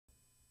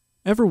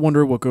Ever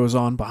wonder what goes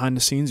on behind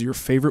the scenes of your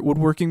favorite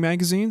woodworking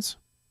magazines?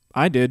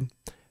 I did.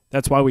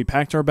 That's why we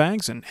packed our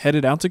bags and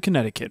headed out to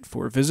Connecticut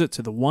for a visit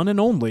to the one and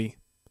only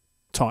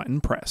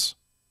Taunton Press.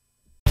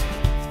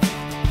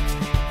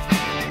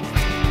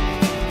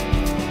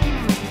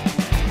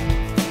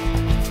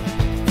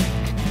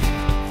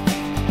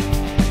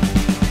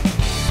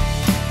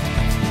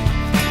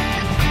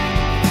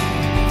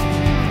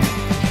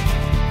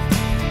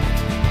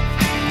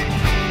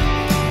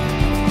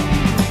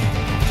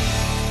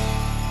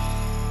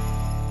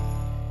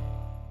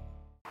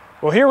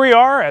 Well, here we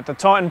are at the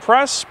Taunton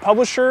Press,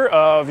 publisher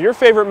of your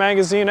favorite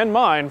magazine and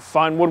mine,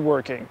 Fine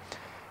Woodworking.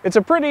 It's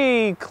a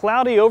pretty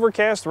cloudy,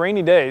 overcast,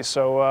 rainy day,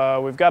 so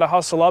we've got to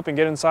hustle up and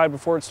get inside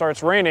before it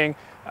starts raining,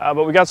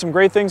 but we got some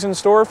great things in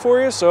store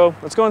for you, so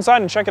let's go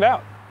inside and check it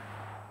out.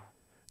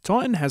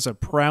 Taunton has a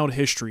proud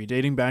history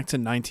dating back to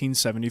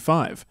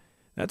 1975.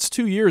 That's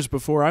 2 years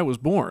before I was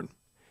born,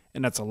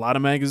 and that's a lot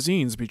of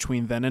magazines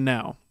between then and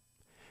now.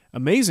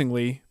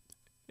 Amazingly,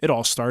 it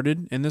all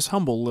started in this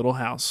humble little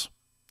house.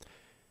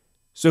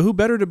 So who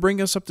better to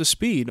bring us up to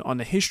speed on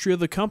the history of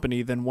the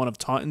company than one of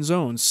Taunton's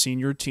own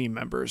senior team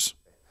members?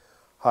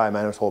 Hi,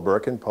 my name is Old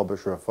Firehouse,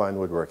 publisher of Fine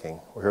Woodworking.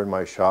 We're here in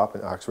my shop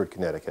in Oxford,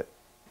 Connecticut.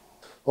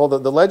 Well,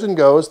 the legend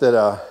goes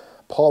that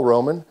Paul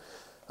Roman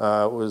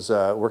was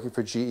working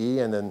for GE,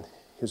 and then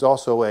he was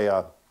also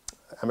a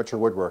amateur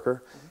woodworker,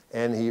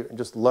 and he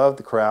just loved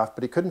the craft,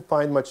 but he couldn't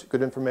find much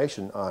good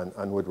information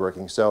on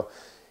woodworking. So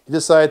he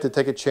decided to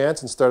take a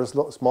chance and start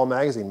a small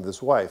magazine with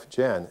his wife,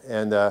 Jan.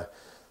 And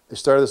they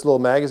started this little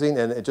magazine,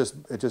 and it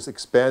just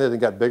expanded and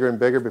got bigger and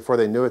bigger. Before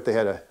they knew it, they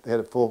had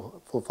a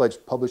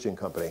full-fledged publishing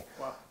company.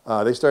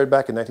 Wow. They started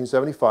back in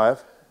 1975.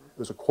 It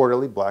was a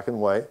quarterly, black and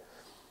white,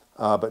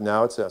 but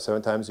now it's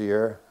 7 times a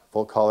year,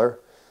 full color,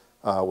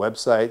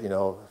 website,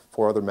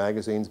 4 other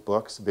magazines,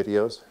 books,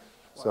 videos.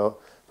 Wow. So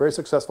very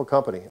successful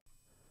company.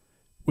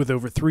 With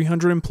over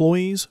 300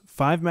 employees,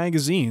 5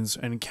 magazines,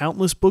 and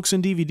countless books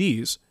and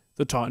DVDs,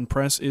 the Taunton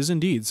Press is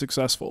indeed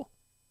successful.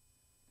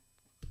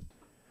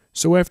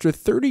 So after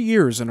 30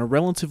 years in a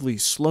relatively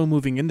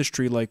slow-moving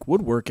industry like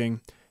woodworking,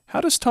 how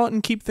does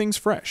Taunton keep things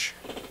fresh?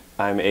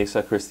 I'm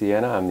Asa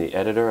Christiana. I'm the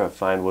editor of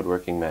Fine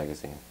Woodworking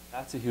magazine.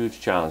 That's a huge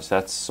challenge.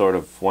 That's sort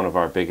of one of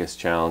our biggest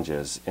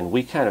challenges. And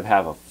we kind of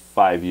have a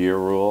 5-year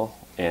rule,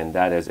 and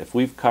that is if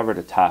we've covered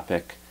a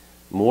topic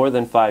more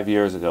than 5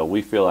 years ago,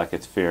 we feel like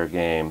it's fair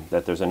game,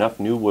 that there's enough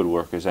new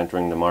woodworkers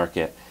entering the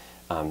market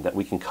that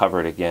we can cover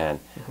it again.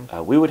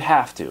 We would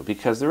have to,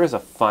 because there is a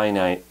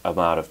finite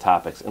amount of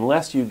topics,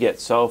 unless you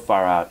get so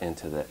far out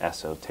into the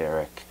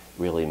esoteric,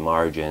 really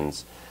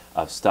margins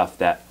of stuff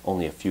that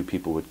only a few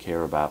people would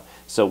care about.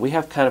 So we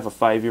have kind of a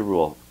 5-year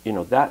rule.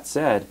 That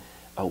said,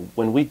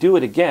 when we do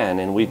it again,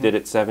 and we did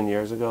it 7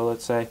 years ago,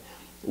 let's say,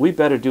 we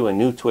better do a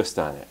new twist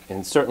on it,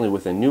 and certainly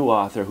with a new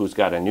author who's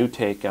got a new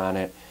take on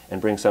it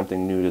and bring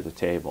something new to the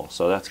table.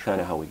 So that's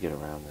kind of how we get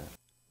around that.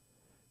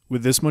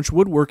 With this much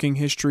woodworking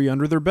history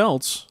under their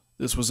belts,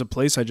 this was a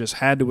place I just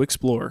had to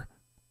explore.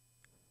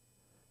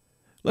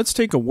 Let's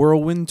take a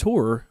whirlwind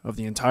tour of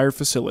the entire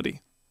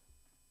facility.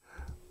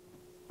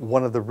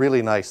 One of the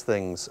really nice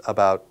things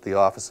about the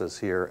offices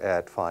here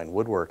at Fine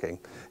Woodworking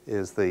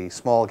is the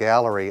small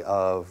gallery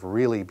of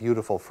really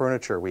beautiful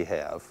furniture we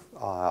have,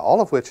 all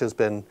of which has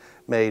been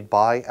made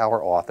by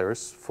our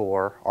authors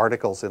for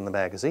articles in the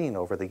magazine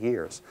over the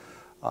years.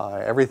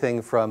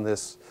 Everything from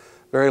this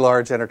very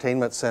large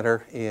entertainment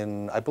center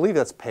in, I believe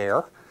that's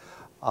Pear.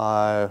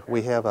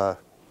 We have a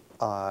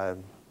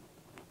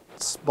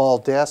small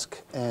desk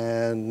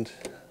and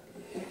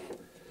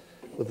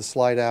with a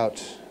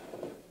slide-out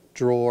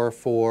drawer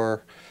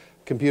for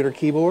computer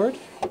keyboard.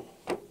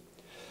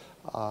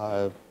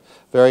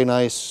 Very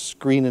nice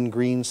green and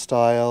green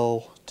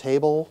style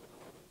table.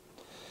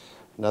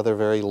 Another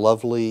very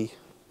lovely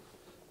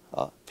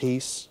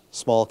piece,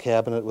 small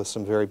cabinet with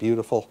some very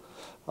beautiful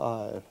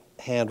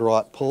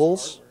hand-wrought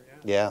pulls.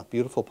 Yeah,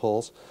 beautiful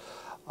pulls.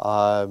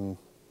 Round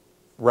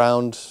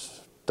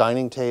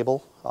dining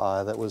table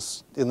that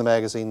was in the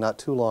magazine not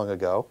too long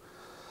ago.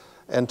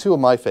 And 2 of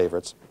my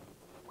favorites.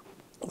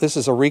 This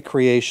is a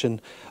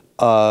recreation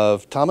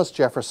of Thomas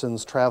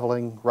Jefferson's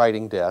traveling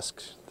writing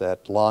desk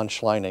that Lon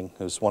Schleining,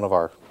 who's one of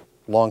our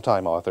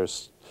longtime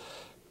authors,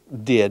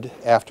 did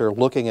after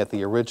looking at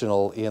the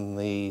original in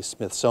the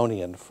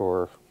Smithsonian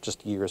for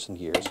just years and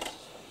years.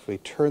 If we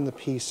turn the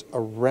piece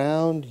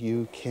around,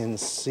 you can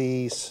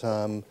see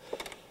some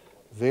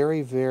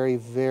very, very,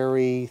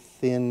 very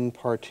thin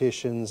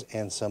partitions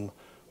and some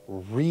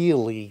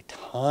really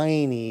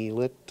tiny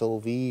little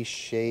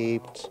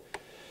V-shaped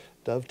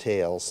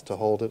dovetails to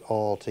hold it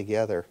all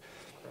together.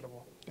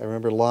 Incredible. I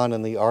remember Lon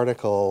in the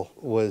article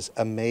was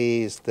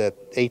amazed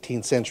that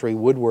 18th century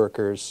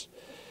woodworkers,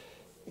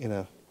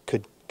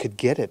 could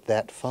get it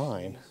that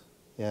fine.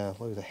 Yeah,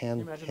 look at the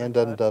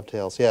hand-done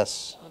dovetails.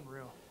 Yes.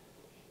 Unreal.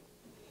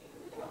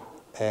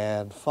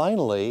 And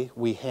finally,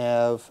 we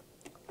have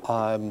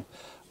a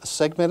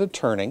segmented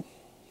turning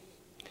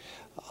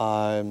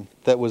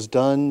that was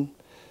done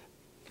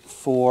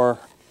for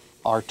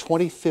our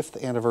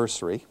 25th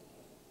anniversary.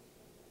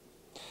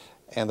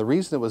 And the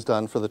reason it was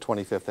done for the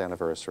 25th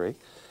anniversary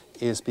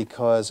is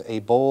because a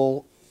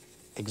bowl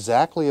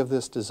exactly of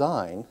this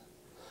design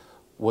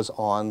was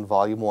on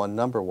Volume 1,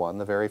 Number 1,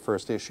 the very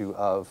first issue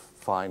of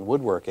Fine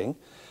Woodworking.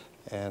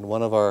 And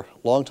one of our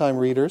longtime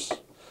readers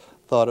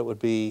thought it would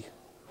be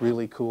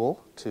really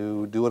cool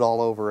to do it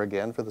all over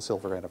again for the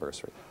silver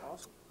anniversary.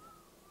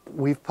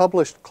 We've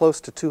published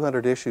close to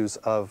 200 issues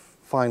of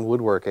Fine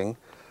Woodworking.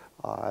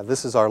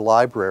 This is our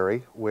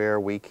library where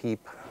we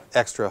keep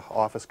extra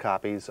office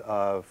copies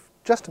of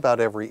just about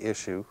every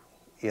issue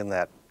in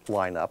that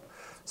lineup.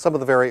 Some of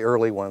the very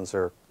early ones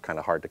are kind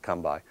of hard to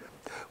come by.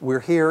 We're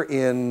here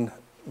in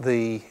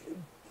the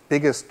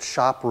biggest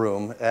shop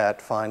room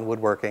at Fine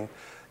Woodworking,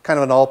 kind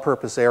of an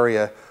all-purpose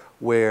area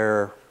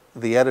where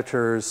the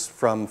editors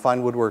from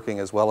Fine Woodworking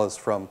as well as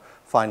from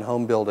Fine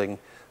Home Building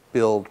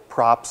build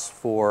props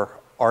for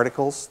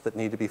articles that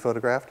need to be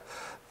photographed.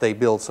 They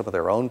build some of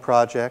their own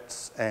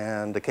projects,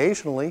 and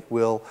occasionally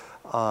will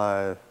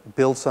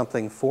build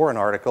something for an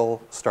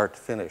article start to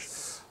finish.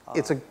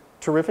 It's a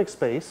terrific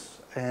space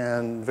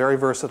and very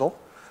versatile,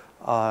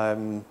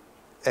 and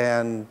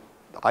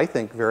I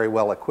think very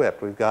well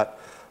equipped. We've got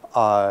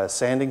a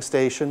sanding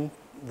station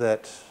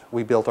that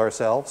we built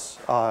ourselves,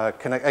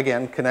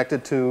 again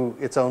connected to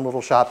its own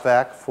little shop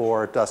vac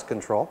for dust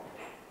control.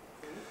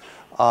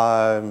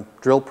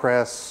 Drill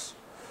press,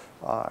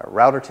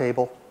 router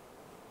table,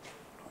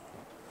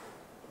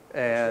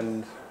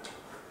 and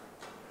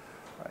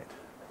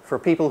for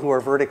people who are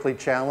vertically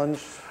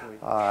challenged,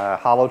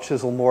 hollow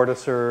chisel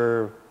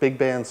mortiser, big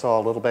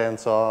bandsaw, little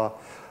bandsaw,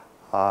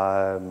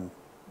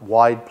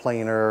 wide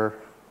planer,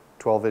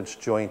 12-inch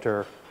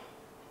jointer,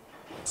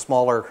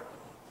 smaller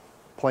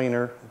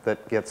planer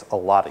that gets a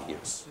lot of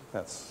use.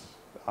 That's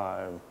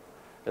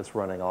it's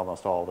running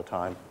almost all the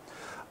time.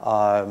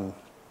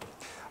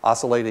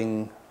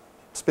 Oscillating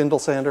spindle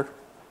sander,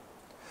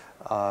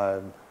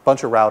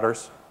 bunch of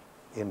routers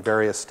in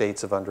various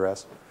states of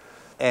undress,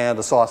 and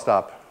a saw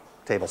stop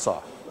table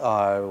saw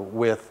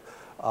with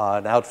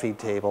an outfeed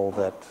table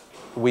that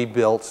we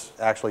built.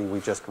 Actually, we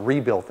just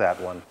rebuilt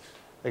that one.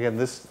 Again,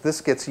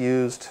 this gets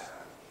used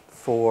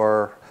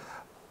for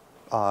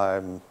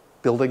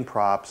building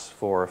props,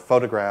 for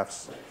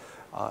photographs.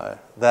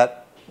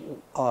 That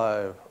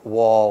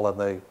wall and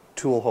the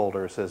tool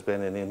holders has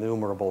been in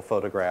innumerable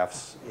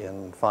photographs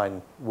in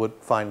fine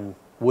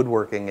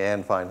woodworking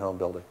and fine home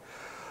building.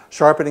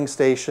 Sharpening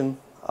station,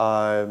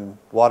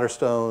 water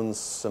stones,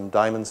 some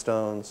diamond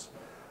stones,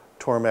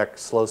 Tormek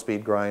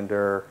slow-speed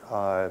grinder,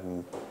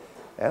 and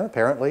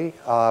apparently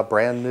a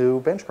brand new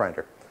bench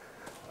grinder.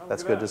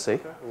 That's good to see.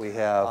 Okay. We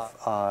have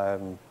a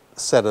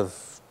set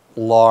of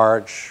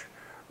large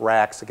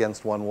racks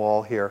against one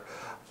wall here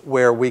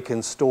where we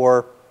can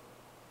store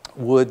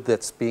wood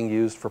that's being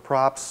used for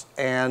props,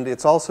 and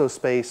it's also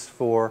space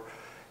for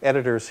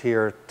editors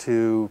here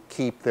to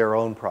keep their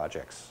own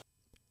projects.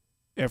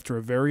 After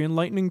a very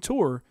enlightening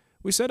tour,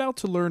 we set out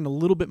to learn a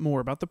little bit more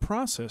about the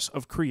process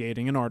of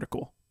creating an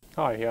article.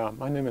 Hi,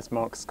 my name is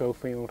Mark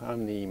Schofield.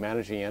 I'm the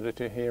managing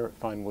editor here at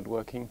Fine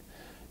Woodworking,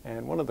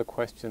 and one of the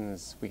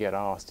questions we get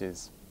asked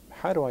is,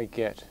 how do I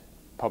get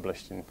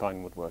published in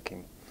Fine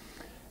Woodworking?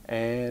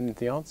 And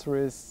the answer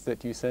is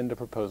that you send a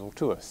proposal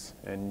to us,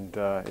 and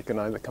it can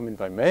either come in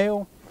by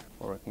mail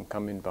or it can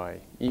come in by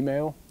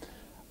email,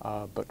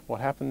 but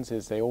what happens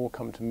is they all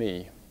come to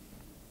me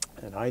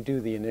and I do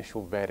the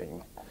initial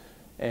vetting,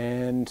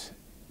 and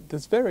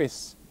there's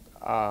various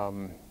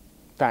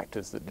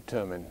factors that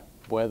determine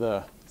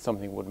whether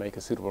something would make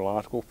a suitable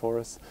article for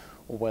us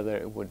or whether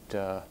it would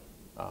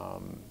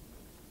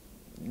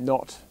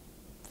not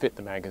fit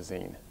the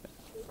magazine.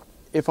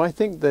 If I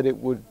think that it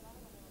would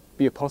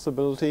be a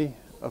possibility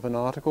of an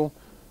article,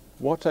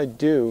 what I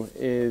do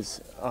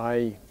is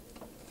I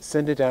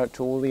send it out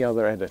to all the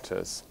other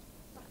editors,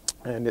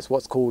 and it's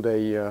what's called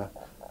a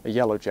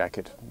yellow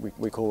jacket.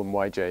 We call them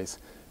YJs,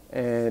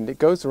 and it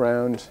goes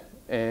around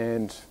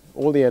and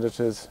all the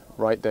editors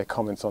write their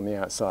comments on the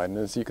outside, and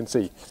as you can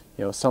see,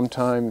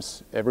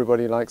 sometimes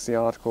everybody likes the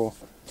article.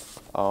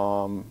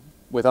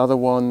 With other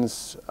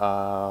ones,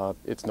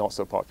 it's not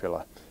so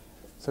popular.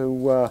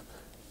 So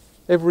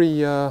every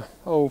 2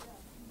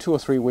 or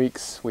 3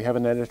 weeks we have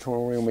an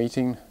editorial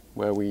meeting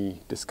where we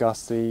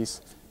discuss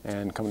these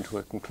and come to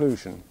a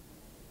conclusion.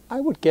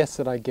 I would guess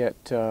that I get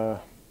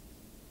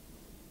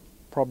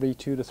probably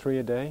 2 to 3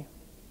 a day.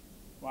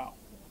 Wow.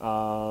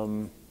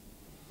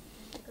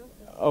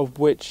 Of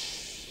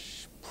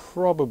which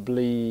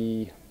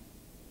probably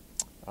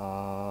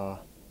I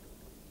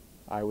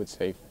would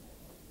say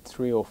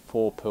 3 or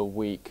 4 per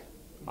week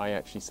I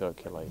actually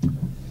circulate.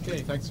 Okay,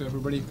 thanks to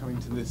everybody coming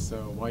to this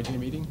YJ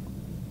meeting.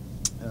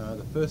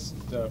 The first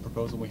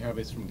proposal we have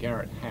is from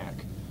Garrett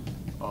Hack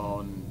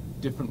on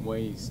different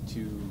ways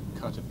to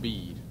cut a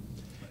bead.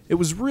 It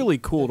was really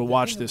cool to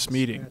watch this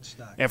meeting.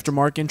 After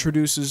Mark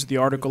introduces the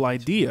article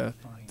idea,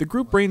 the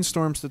group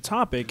brainstorms the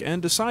topic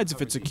and decides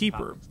if it's a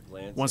keeper.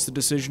 Once the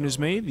decision is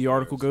made, the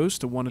article goes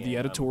to one of the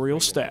editorial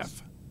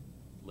staff.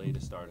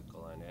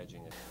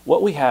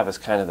 What we have is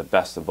kind of the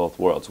best of both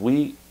worlds.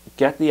 We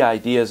get the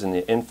ideas and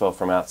the info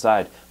from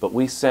outside, but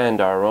we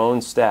send our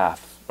own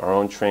staff, our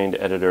own trained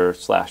editor /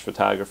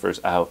 photographers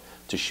out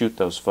to shoot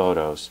those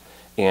photos,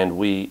 and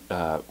we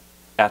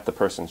at the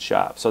person's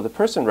shop. So the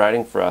person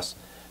writing for us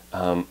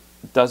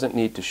doesn't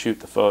need to shoot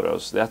the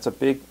photos. That's a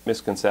big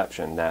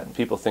misconception, that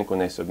people think when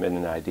they submit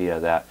an idea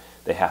that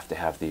they have to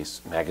have these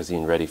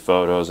magazine-ready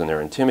photos and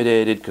they're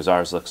intimidated because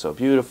ours look so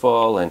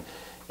beautiful,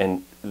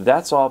 and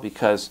that's all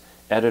because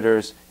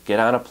editors get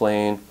on a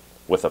plane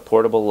with a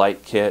portable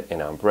light kit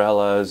and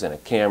umbrellas and a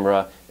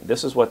camera.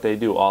 This is what they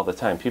do all the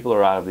time. People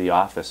are out of the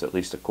office at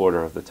least a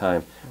quarter of the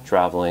time,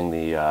 traveling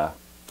the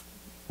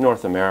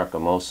North America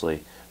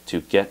mostly,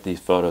 to get these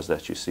photos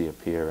that you see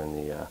appear in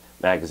the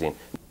magazine.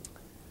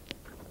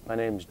 My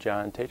name's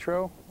John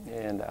Tatro,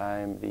 and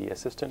I'm the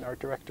assistant art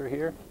director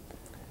here.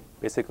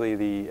 Basically,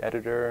 the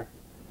editor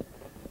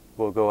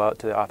will go out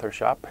to the author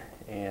shop,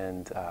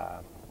 and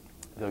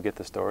they'll get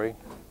the story,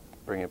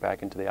 bring it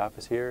back into the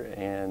office here,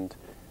 and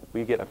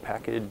we get a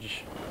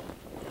package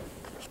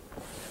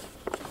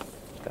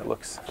that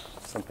looks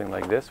something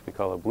like this. We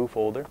call a blue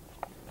folder.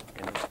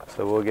 And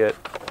so we'll get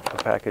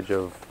a package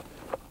of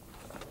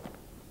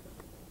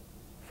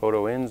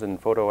photo ins and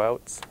photo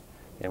outs,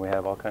 and we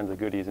have all kinds of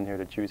goodies in here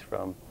to choose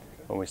from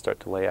when we start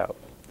to lay out.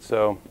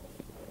 So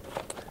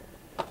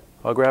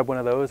I'll grab one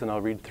of those and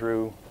I'll read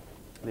through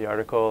the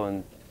article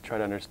and try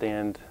to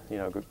understand,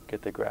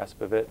 get the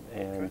grasp of it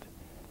and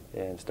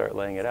start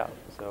laying it out.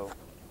 So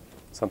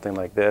something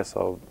like this,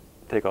 I'll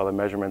take all the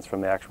measurements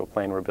from the actual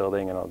plane we're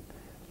building and I'll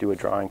do a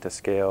drawing to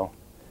scale.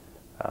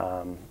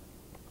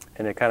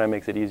 And it kind of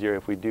makes it easier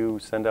if we do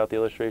send out the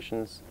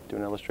illustrations to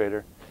an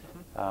illustrator.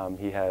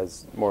 He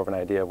has more of an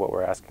idea of what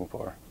we're asking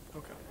for.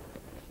 Okay.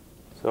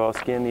 So I'll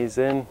scan these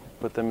in,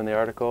 put them in the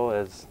article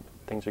as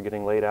things are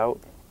getting laid out.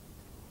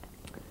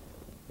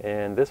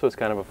 And this was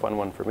kind of a fun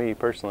one for me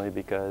personally,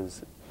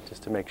 because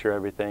just to make sure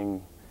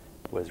everything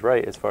was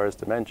right as far as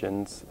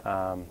dimensions,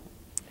 I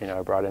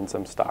brought in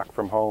some stock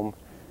from home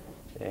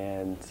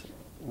and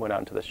went out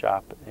into the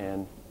shop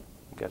and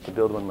got to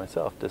build one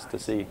myself just to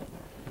see.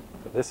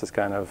 So this is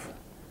kind of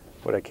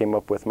what I came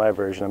up with, my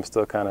version. I'm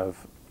still kind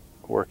of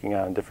working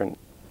on different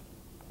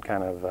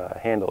kind of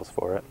handles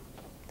for it,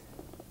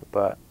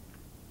 but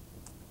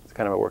it's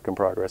kind of a work in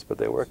progress, but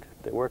they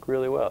work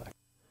really well.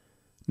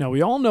 Now,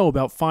 we all know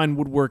about Fine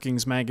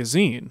Woodworking's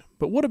magazine,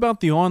 but what about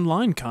the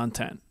online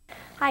content?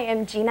 Hi,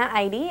 I'm Gina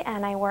Eide,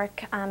 and I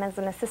work as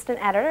an assistant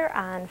editor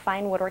on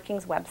Fine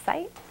Woodworking's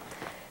website.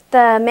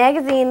 The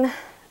magazine,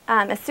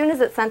 as soon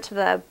as it's sent to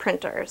the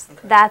printers,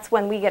 that's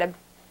when we get a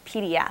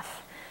PDF.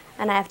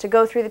 And I have to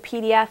go through the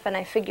PDF and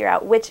I figure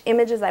out which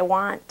images I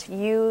want to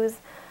use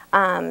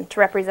to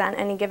represent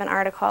any given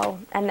article,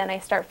 and then I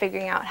start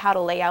figuring out how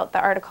to lay out the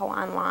article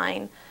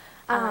online.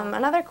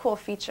 Another cool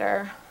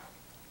feature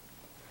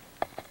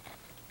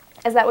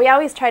is that we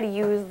always try to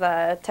use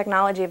the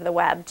technology of the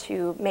web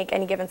to make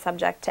any given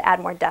subject to add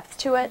more depth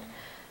to it.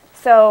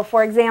 So,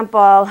 for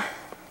example,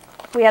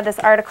 we had this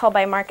article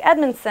by Mark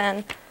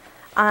Edmondson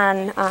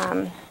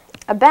on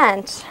a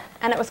bench,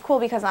 and it was cool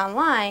because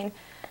online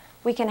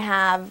we can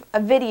have a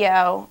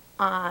video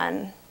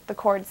on the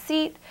cord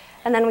seat,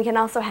 and then we can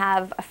also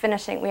have a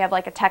finishing. We have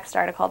like a text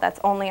article that's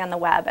only on the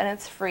web, and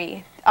it's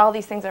free. All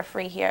these things are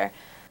free here.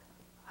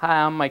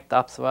 Hi, I'm Mike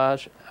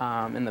Dopsavage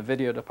in the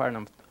video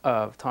department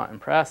of Taunton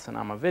Press, and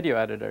I'm a video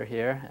editor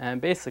here.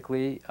 And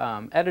basically,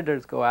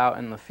 editors go out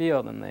in the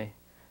field and they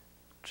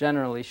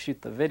generally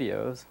shoot the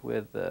videos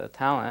with the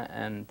talent,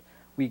 and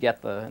we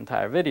get the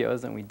entire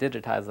videos and we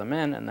digitize them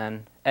in and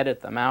then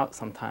edit them out,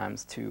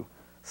 sometimes to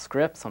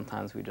script,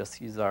 sometimes we just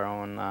use our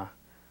own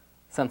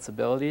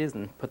sensibilities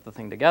and put the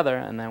thing together,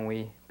 and then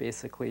we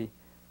basically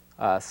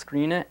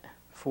screen it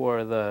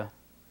for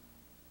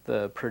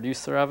the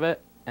producer of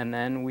it, and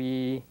then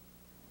we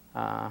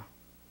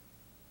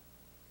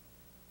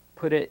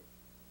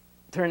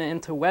turn it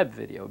into web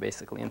video,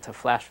 basically, into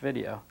Flash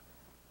video,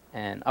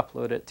 and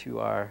upload it to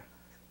our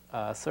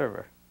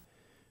server.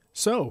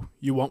 So,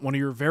 you want one of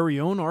your very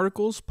own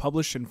articles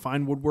published in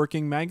Fine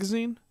Woodworking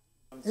magazine?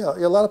 Yeah,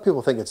 a lot of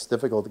people think it's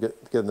difficult to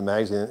get in the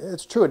magazine.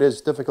 It's true, it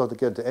is difficult to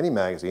get into any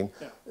magazine.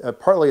 Yeah.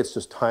 Partly it's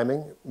just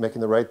timing,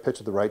 making the right pitch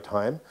at the right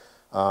time.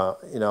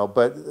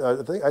 But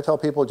I tell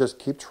people just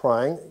keep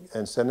trying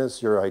and send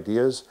us your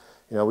ideas.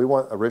 We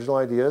want original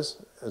ideas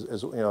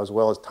as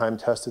well as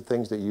time-tested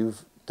things that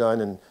you've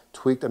done and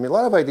tweaked. I mean, a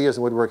lot of ideas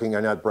in woodworking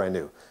are not brand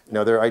new.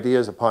 They're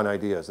ideas upon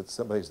ideas. It's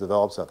somebody's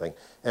developed something.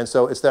 And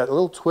so it's that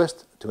little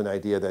twist to an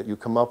idea that you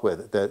come up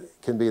with that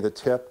can be the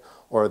tip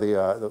or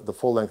the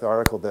full-length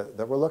article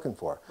that we're looking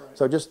for. Right.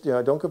 So just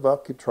don't give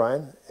up, keep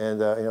trying,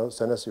 and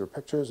send us your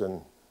pictures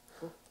and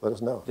let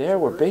us know. There,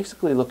 we're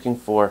basically looking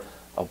for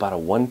about a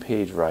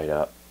one-page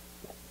write-up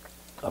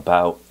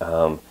about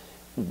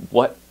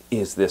what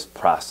is this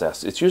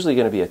process. It's usually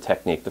going to be a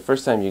technique. The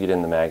first time you get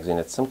in the magazine,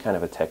 it's some kind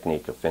of a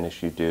technique, a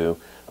finish you do,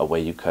 a way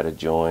you cut a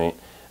joint,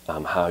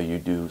 how you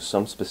do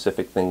some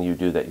specific thing you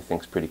do that you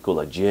think is pretty cool,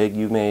 a jig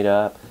you made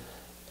up.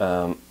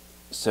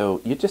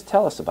 So you just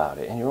tell us about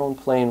it in your own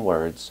plain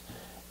words,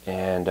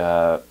 and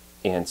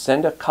and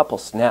send a couple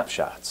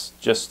snapshots,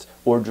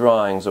 or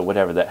drawings or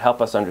whatever, that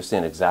help us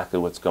understand exactly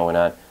what's going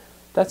on.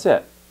 That's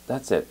it.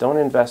 That's it. Don't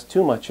invest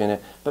too much in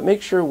it, but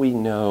make sure we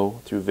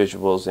know through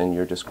visuals and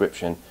your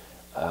description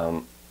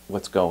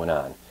what's going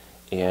on.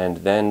 And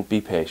then be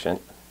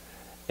patient,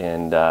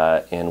 and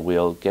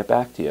we'll get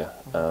back to you.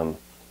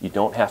 You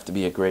don't have to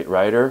be a great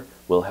writer.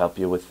 We'll help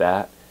you with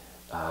that.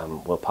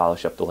 We'll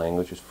polish up the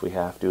language if we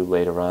have to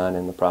later on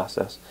in the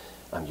process.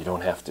 You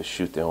don't have to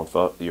shoot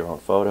your own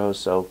photos,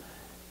 so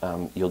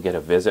you'll get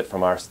a visit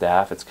from our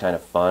staff. It's kind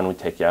of fun. We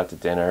take you out to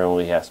dinner and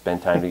we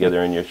spend time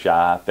together in your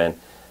shop, and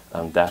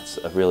that's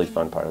a really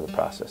fun part of the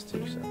process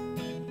too. So.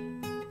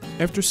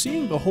 After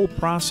seeing the whole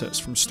process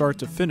from start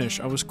to finish,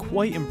 I was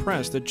quite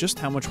impressed at just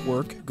how much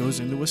work goes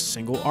into a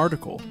single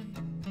article.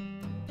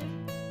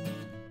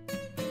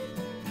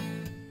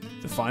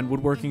 The Fine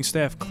Woodworking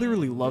staff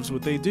clearly loves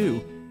what they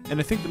do, and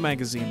I think the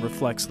magazine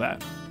reflects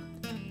that.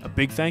 A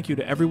big thank you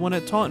to everyone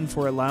at Taunton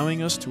for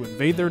allowing us to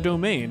invade their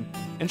domain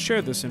and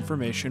share this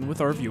information with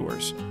our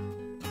viewers.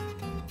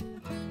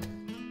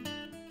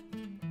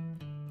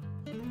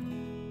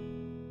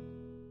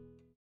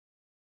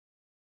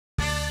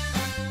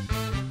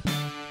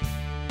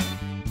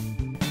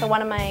 So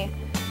one of my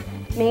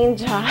main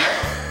jobs.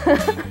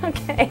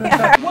 Okay.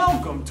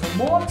 Welcome to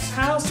Mark's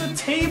House of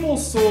Table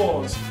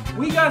Saws.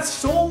 We got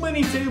so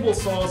many table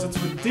saws, it's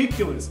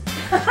ridiculous.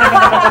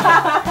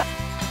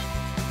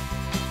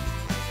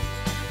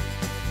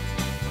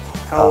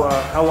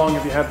 How long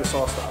have you had the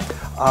saw stop?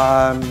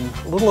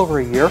 A little over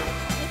a year.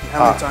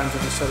 How many times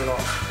have you set it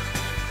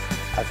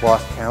off? I've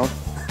lost count.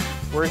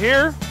 We're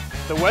here.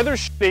 The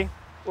weather's shitty.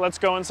 Let's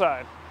go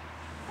inside.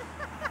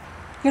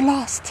 You're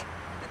lost.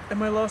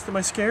 Am I lost? Am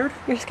I scared?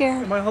 You're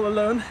scared. Am I all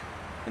alone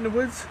in the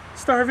woods,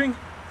 starving?